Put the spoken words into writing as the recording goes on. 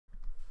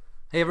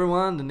Hey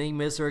everyone, the name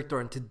is Erik,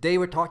 and today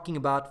we're talking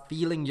about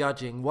feeling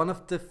judging, one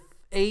of the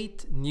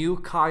 8 new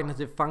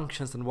cognitive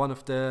functions and one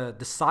of the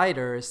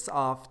deciders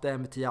of the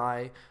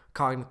MBTI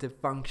cognitive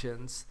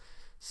functions.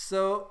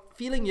 So,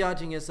 feeling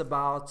judging is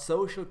about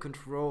social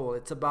control,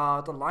 it's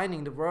about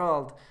aligning the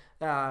world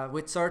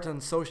with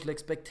certain social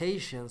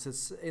expectations,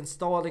 it's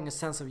installing a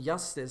sense of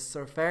justice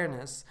or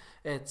fairness,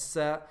 it's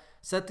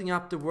setting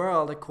up the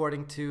world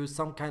according to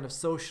some kind of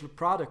social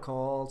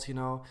protocols,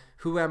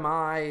 who am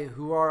I,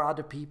 who are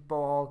other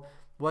people,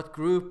 what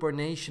group or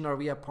nation are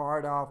we a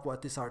part of,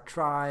 what is our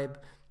tribe,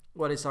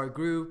 what is our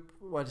group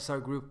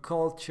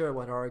culture,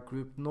 what are our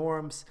group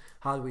norms,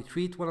 how do we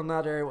treat one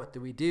another, what do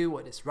we do,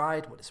 what is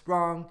right, what is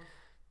wrong.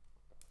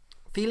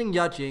 Feeling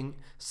judging,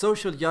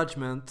 social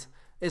judgment,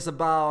 is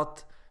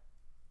about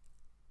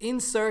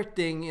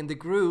inserting in the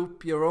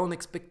group your own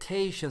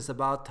expectations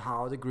about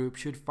how the group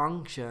should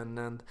function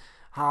and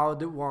how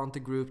you want the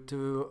group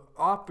to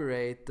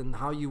operate and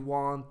how you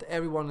want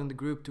everyone in the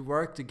group to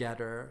work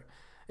together.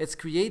 It's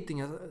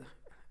creating a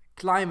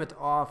climate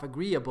of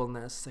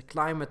agreeableness, a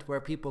climate where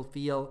people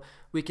feel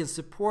we can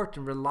support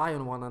and rely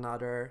on one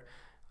another.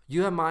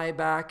 You have my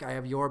back, I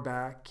have your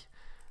back.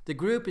 The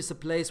group is a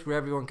place where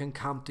everyone can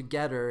come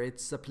together.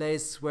 It's a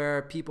place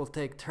where people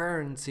take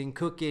turns in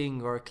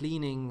cooking or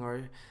cleaning,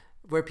 or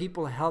where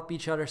people help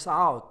each other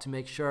out to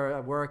make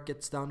sure work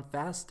gets done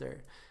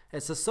faster.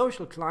 It's a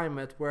social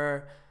climate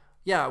where,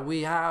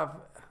 we have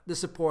the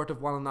support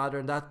of one another,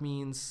 and that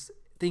means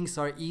things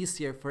are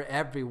easier for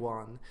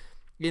everyone,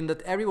 in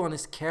that everyone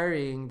is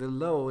carrying the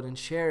load and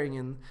sharing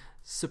and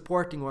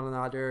supporting one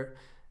another.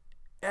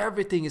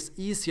 Everything is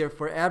easier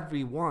for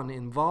everyone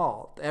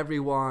involved.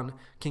 Everyone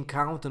can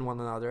count on one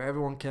another.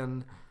 Everyone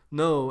can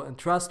know and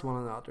trust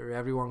one another.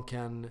 Everyone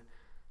can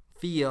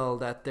feel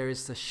that there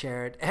is a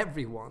shared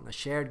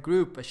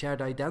group, a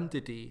shared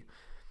identity.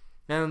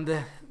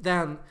 And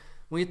then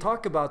when you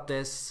talk about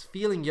this,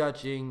 feeling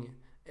judging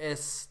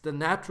is the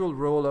natural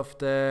role of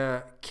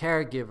the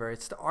caregiver.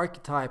 It's the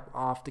archetype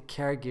of the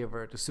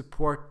caregiver, the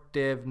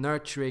supportive,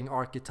 nurturing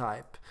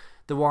archetype,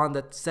 the one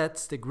that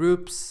sets the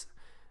group's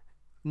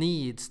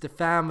needs, the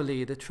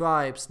family, the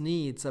tribe's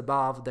needs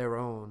above their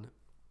own.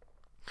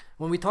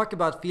 When we talk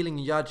about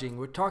feeling judging,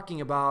 we're talking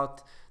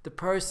about the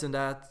person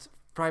that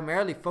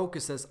primarily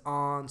focuses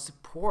on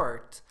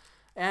support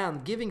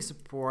and giving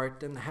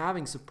support and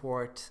having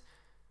support.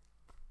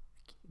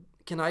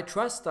 Can I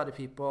trust other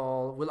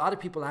people? Will other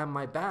people have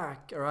my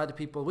back? Are other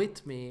people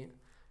with me?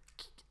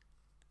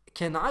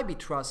 Can I be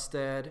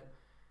trusted?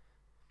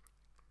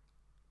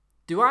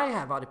 Do I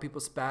have other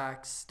people's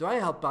backs? Do I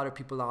help other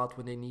people out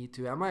when they need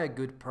to? Am I a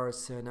good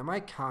person? Am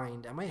I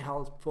kind? Am I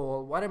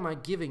helpful? What am I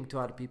giving to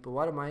other people?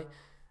 What am I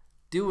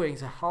doing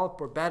to help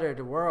or better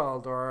the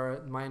world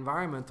or my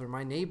environment or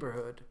my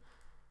neighborhood?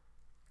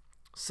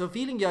 So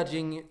feeling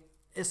judging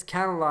is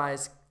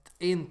canalized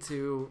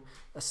into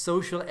a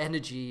social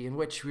energy in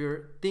which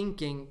we're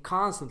thinking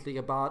constantly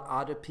about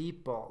other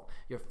people,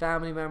 your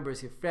family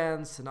members, your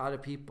friends, and other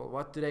people.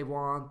 What do they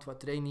want?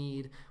 What do they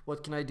need?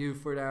 What can I do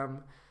for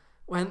them?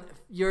 When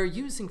you're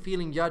using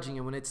feeling judging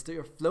and when it's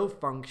your flow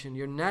function,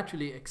 you're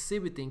naturally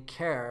exhibiting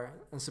care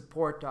and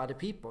support to other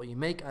people. You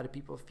make other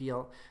people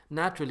feel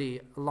naturally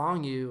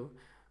along you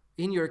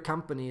in your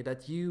company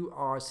that you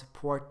are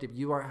supportive,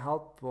 you are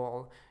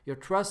helpful, you're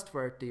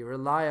trustworthy,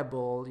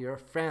 reliable, you're a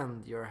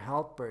friend, you're a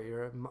helper,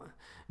 you're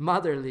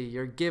motherly,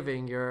 you're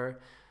giving, you're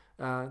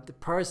the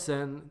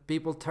person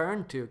people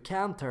can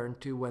turn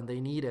to when they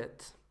need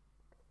it.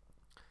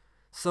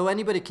 So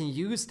anybody can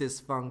use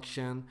this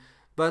function.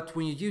 But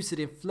when you use it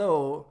in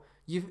flow,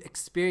 you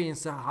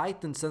experience a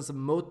heightened sense of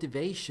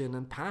motivation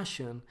and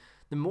passion.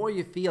 The more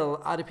you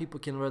feel other people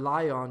can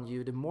rely on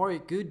you, the more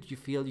good you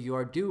feel you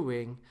are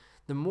doing,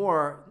 the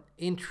more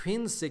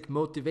intrinsic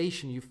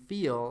motivation you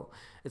feel.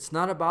 It's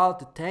not about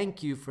the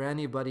thank you for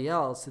anybody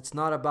else. It's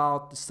not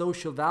about the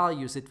social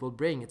values it will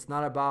bring. It's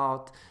not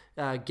about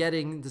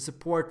getting the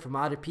support from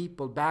other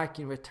people back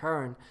in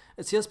return.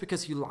 It's just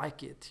because you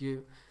like it.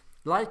 You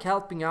like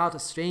helping out a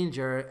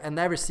stranger and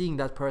never seeing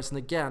that person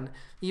again,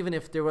 even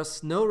if there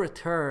was no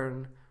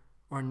return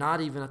or not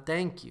even a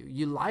thank you.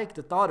 You like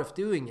the thought of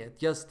doing it,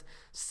 just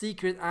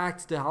secret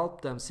acts to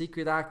help them,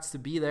 secret acts to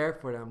be there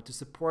for them, to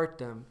support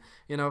them.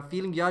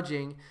 Feeling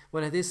judging,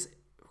 when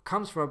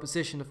comes from a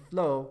position of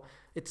flow,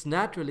 it's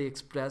naturally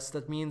expressed.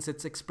 That means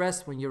it's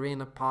expressed when you're in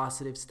a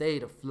positive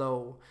state of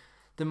flow.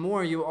 The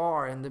more you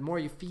are and the more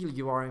you feel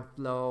you are in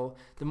flow,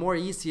 the more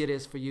easy it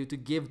is for you to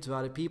give to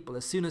other people.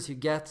 As soon as you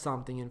get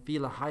something and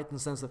feel a heightened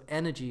sense of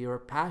energy or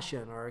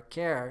passion or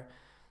care,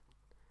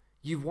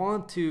 you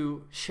want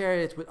to share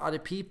it with other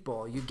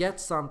people. You get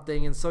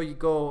something and so you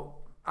go,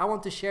 I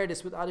want to share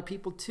this with other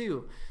people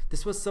too.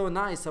 This was so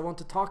nice. I want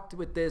to talk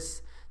with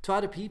this to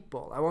other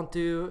people. I want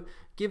to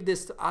give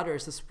this to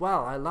others as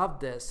well. I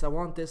love this. I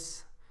want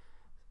this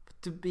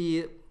to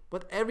be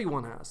what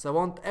everyone has. I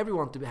want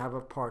everyone to have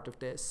a part of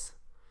this.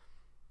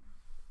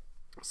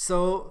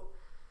 So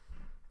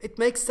it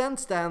makes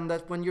sense then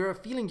that when you're a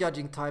feeling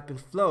judging type in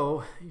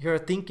flow, you're a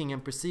thinking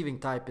and perceiving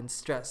type in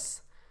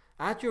stress.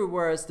 At your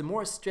worst, the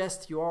more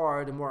stressed you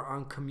are, the more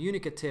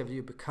uncommunicative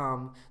you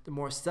become, the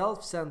more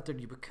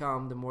self-centered you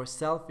become, the more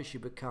selfish you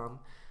become.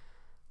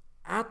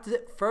 At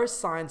the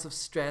first signs of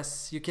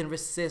stress, you can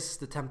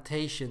resist the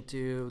temptation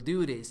to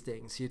do these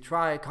things. You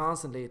try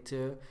constantly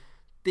to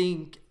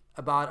think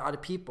about other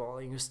people,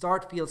 and you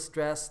start feel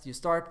stressed. You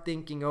start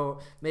thinking, oh,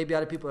 maybe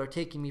other people are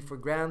taking me for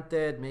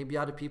granted, maybe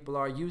other people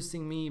are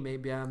using me,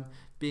 maybe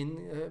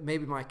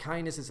maybe my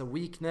kindness is a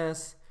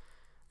weakness.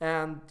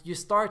 And you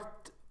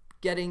start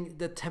getting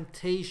the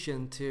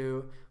temptation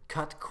to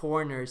cut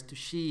corners, to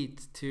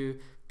cheat, to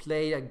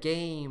play a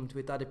game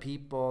with other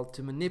people,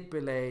 to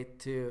manipulate,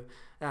 to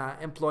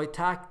employ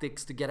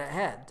tactics to get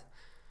ahead.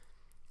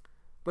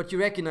 But you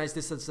recognize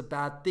this as a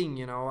bad thing,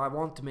 you know, I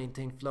want to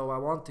maintain flow, I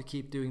want to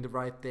keep doing the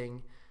right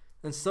thing.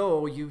 And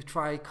so you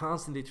try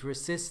constantly to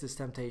resist this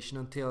temptation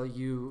until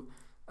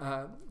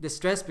the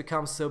stress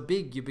becomes so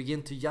big you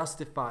begin to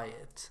justify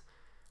it.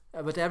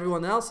 But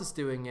everyone else is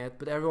doing it,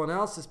 but everyone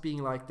else is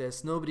being like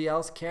this, nobody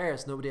else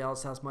cares, nobody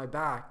else has my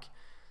back.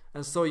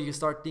 And so you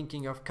start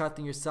thinking of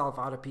cutting yourself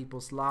out of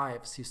people's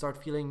lives. You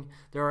start feeling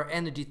there are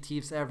energy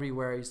thieves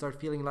everywhere. You start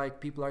feeling like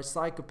people are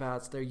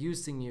psychopaths, they're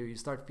using you. You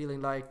start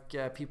feeling like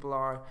people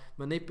are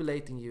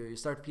manipulating you. You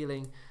start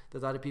feeling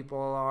that other people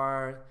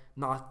are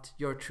not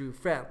your true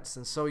friends.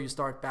 And so you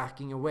start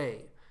backing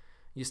away.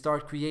 You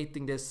start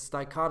creating this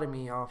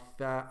dichotomy of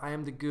I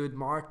am the good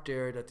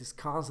martyr that is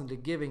constantly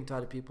giving to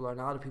other people,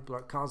 and other people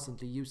are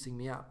constantly using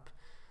me up.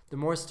 The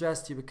more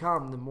stressed you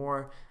become, the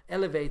more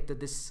elevated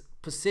this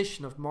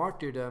position of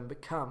martyrdom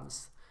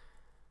becomes.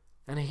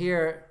 And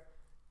here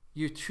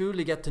you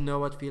truly get to know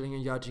what feeling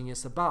and judging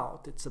is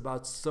about. It's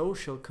about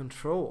social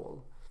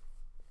control.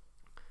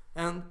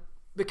 And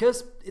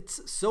because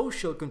it's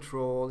social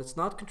control, it's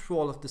not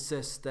control of the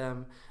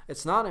system,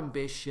 it's not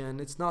ambition,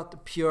 it's not the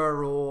pure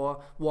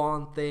raw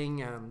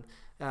wanting and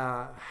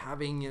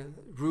having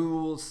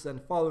rules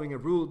and following a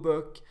rule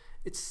book.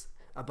 It's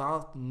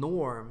about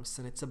norms,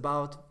 and it's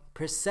about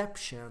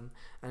perception,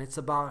 and it's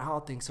about how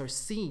things are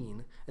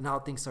seen and how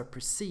things are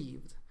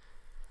perceived.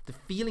 The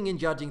feeling and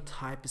judging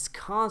type is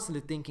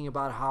constantly thinking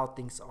about how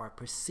things are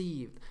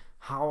perceived.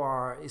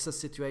 Is a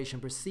situation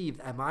perceived?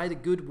 Am I the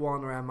good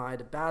one or am I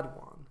the bad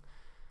one?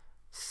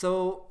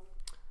 So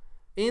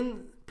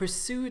in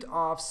pursuit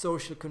of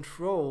social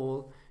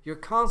control, you're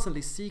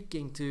constantly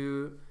seeking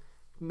to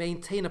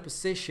maintain a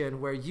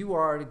position where you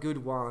are the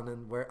good one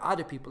and where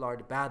other people are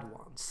the bad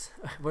ones,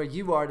 where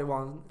you are the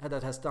one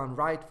that has done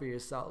right for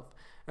yourself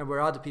and where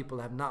other people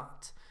have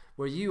not,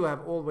 where you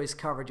have always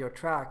covered your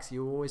tracks,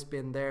 you've always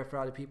been there for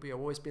other people, you've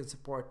always been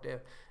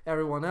supportive.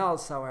 Everyone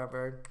else,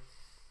 however.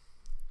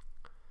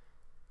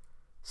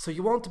 So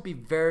you want to be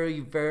very,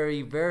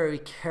 very, very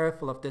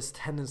careful of this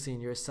tendency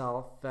in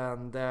yourself,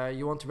 and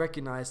you want to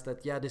recognize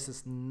that, yeah, this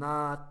is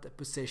not a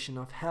position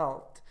of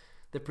health.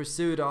 The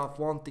pursuit of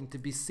wanting to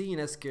be seen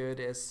as good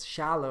is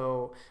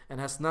shallow and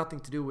has nothing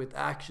to do with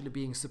actually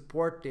being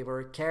supportive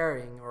or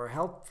caring or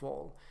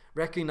helpful.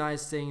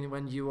 Recognizing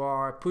when you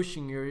are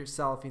pushing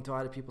yourself into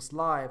other people's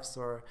lives,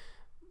 or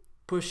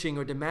pushing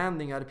or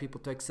demanding other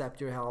people to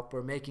accept your help,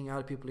 or making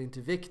other people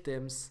into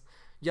victims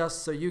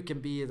just so you can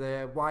be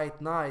the white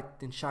knight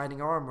in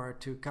shining armor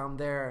to come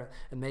there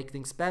and make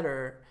things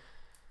better,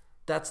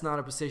 that's not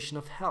a position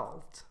of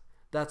health.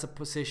 That's a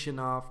position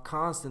of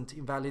constant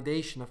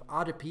invalidation of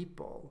other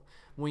people.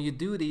 When you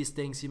do these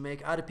things, you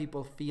make other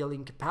people feel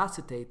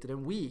incapacitated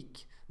and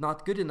weak,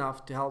 not good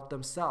enough to help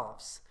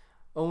themselves.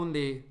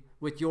 Only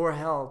with your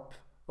help,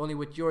 only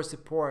with your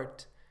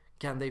support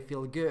can they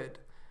feel good.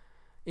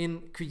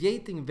 In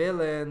creating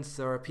villains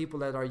or people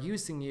that are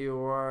using you,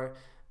 or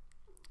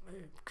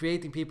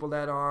creating people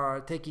that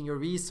are taking your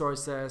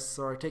resources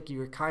or taking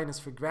your kindness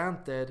for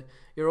granted,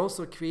 you're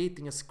also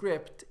creating a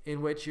script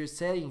in which you're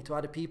saying to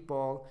other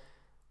people,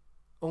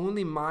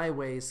 only my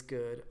way is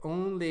good,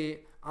 only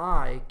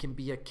I can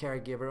be a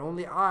caregiver,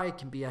 only I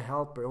can be a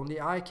helper,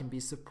 only I can be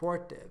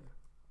supportive.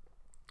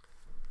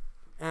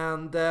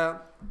 And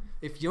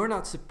if you're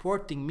not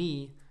supporting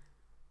me,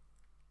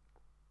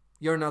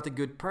 you're not a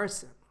good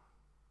person.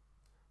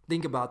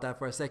 Think about that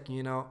for a second,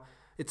 you know.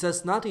 It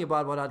says nothing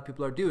about what other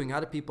people are doing.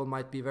 Other people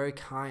might be very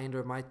kind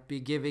or might be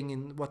giving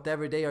in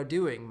whatever they are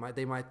doing.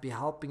 They might be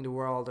helping the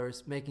world or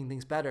making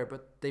things better,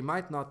 but they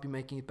might not be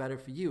making it better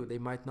for you. They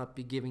might not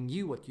be giving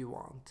you what you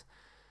want.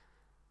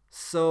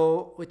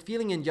 So with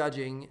feeling and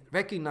judging,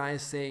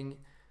 recognizing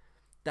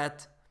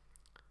that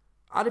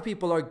other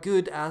people are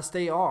good as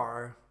they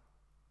are.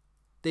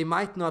 They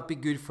might not be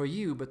good for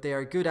you, but they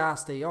are good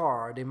as they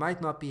are. They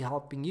might not be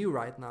helping you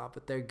right now,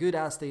 but they're good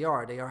as they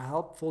are. They are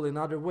helpful in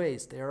other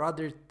ways. They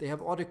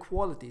have other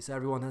qualities.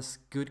 Everyone has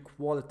good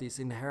qualities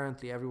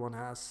inherently. Everyone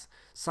has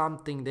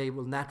something they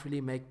will naturally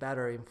make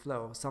better in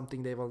flow,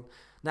 something they will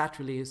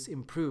naturally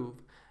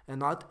improve. And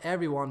not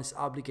everyone is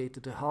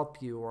obligated to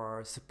help you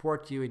or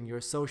support you in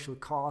your social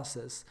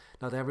causes.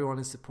 Not everyone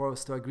is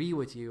supposed to agree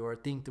with you or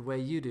think the way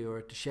you do,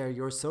 or to share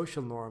your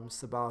social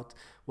norms about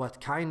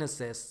what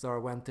kindness is or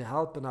when to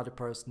help another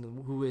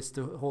person, who is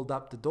to hold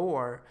up the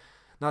door.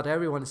 Not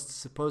everyone is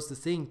supposed to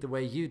think the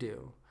way you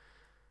do.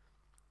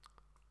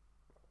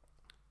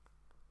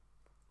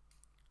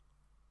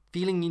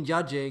 Feeling and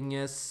judging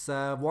is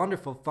a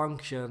wonderful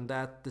function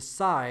that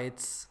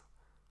decides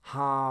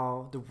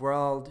how the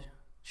world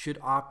should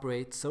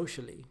operate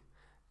socially.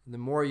 The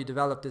more you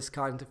develop this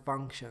cognitive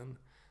function,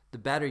 the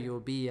better you'll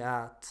be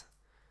at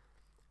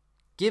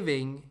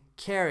giving,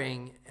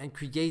 caring, and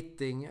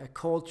creating a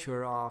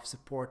culture of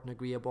support and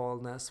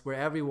agreeableness where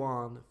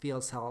everyone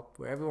feels help,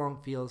 where everyone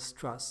feels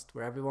trust,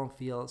 where everyone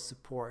feels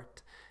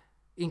support,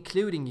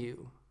 including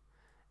you.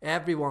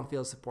 Everyone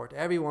feels support.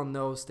 Everyone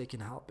knows they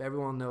can help.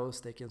 Everyone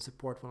knows they can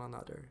support one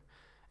another.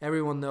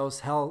 Everyone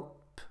knows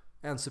help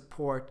and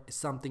support is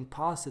something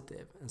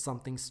positive and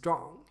something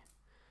strong.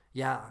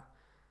 Yeah,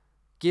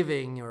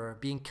 giving or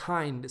being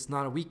kind is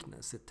not a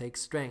weakness. It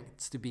takes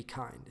strength to be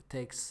kind. It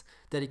takes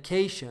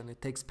dedication.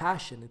 It takes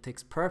passion. It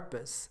takes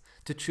purpose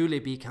to truly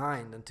be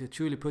kind and to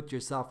truly put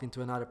yourself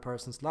into another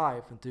person's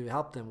life and to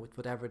help them with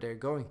whatever they're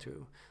going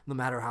through, no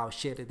matter how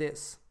shit it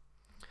is.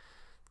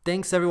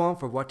 Thanks everyone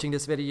for watching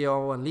this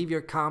video, and leave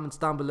your comments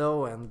down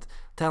below and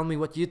tell me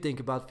what you think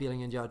about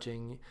feeling and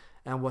judging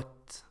and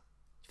what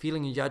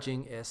feeling and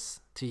judging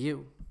is to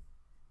you.